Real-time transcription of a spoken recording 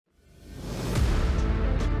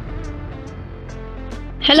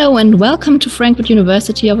Hello and welcome to Frankfurt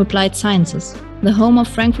University of Applied Sciences, the home of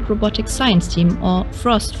Frankfurt Robotics Science Team, or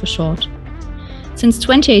FRoST for short. Since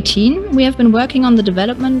 2018, we have been working on the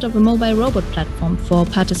development of a mobile robot platform for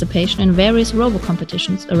participation in various robo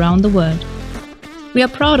competitions around the world. We are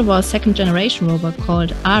proud of our second-generation robot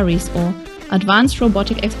called ARIS, or Advanced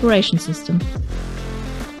Robotic Exploration System.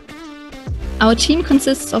 Our team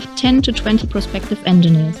consists of 10 to 20 prospective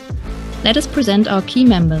engineers. Let us present our key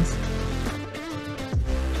members.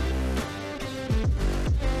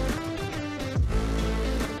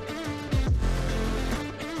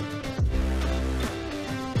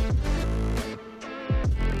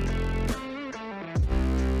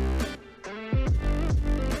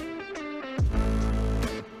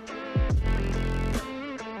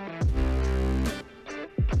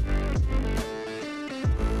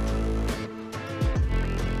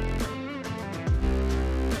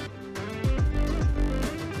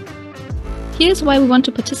 Here's why we want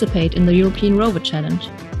to participate in the European Rover Challenge.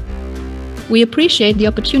 We appreciate the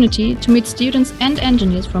opportunity to meet students and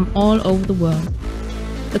engineers from all over the world.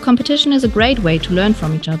 The competition is a great way to learn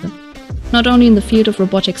from each other, not only in the field of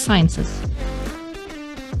robotic sciences.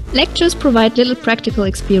 Lectures provide little practical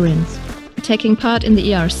experience. Taking part in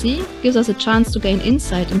the ERC gives us a chance to gain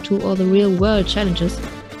insight into all the real-world challenges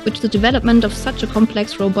which the development of such a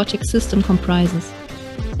complex robotic system comprises.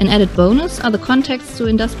 An added bonus are the contacts to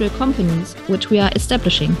industrial companies, which we are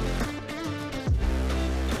establishing.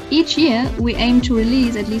 Each year, we aim to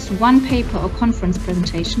release at least one paper or conference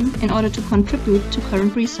presentation in order to contribute to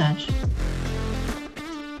current research.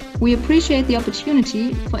 We appreciate the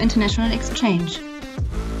opportunity for international exchange.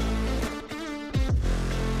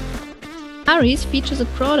 ARIS features a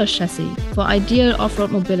crawler chassis for ideal off-road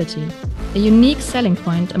mobility, a unique selling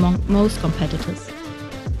point among most competitors.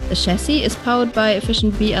 The chassis is powered by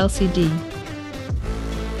efficient BLCD.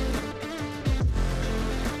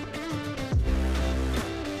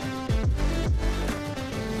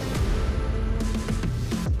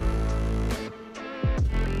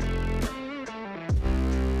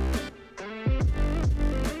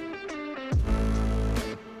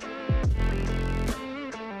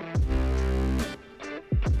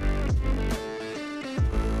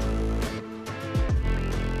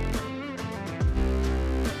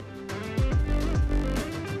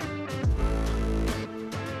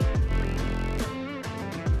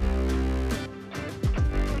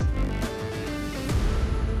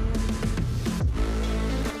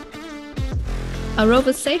 Our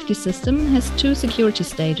Rover safety system has two security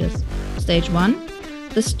stages. Stage 1.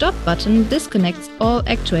 The stop button disconnects all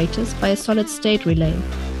actuators by a solid-state relay.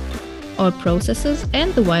 All processors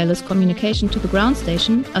and the wireless communication to the ground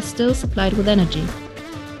station are still supplied with energy.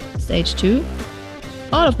 Stage 2.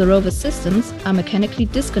 All of the Rover systems are mechanically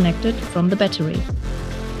disconnected from the battery.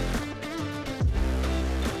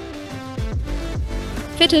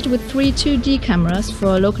 Fitted with 3 2D cameras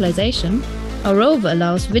for localization, our Rover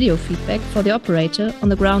allows video feedback for the operator on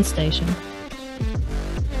the ground station.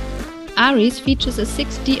 ARIS features a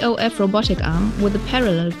 6DOF robotic arm with a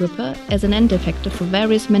parallel gripper as an end effector for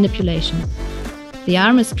various manipulations. The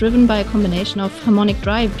arm is driven by a combination of harmonic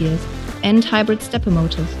drive gears and hybrid stepper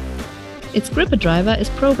motors. Its gripper driver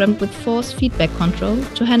is programmed with force feedback control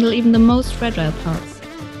to handle even the most fragile parts.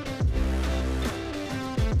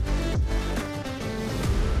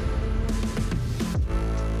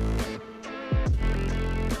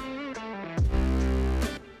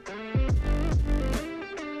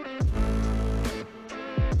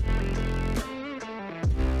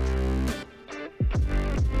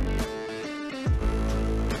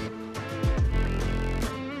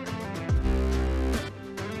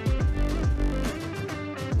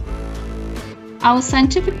 Our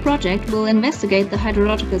scientific project will investigate the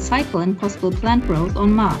hydrological cycle and possible plant growth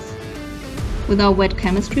on Mars. With our wet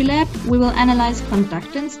chemistry lab, we will analyze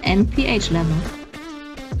conductance and pH level.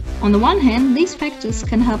 On the one hand, these factors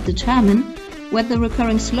can help determine whether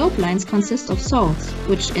recurring slope lines consist of salts,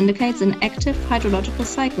 which indicates an active hydrological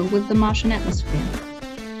cycle with the Martian atmosphere.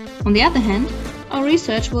 On the other hand, our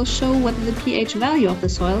research will show whether the pH value of the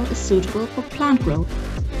soil is suitable for plant growth.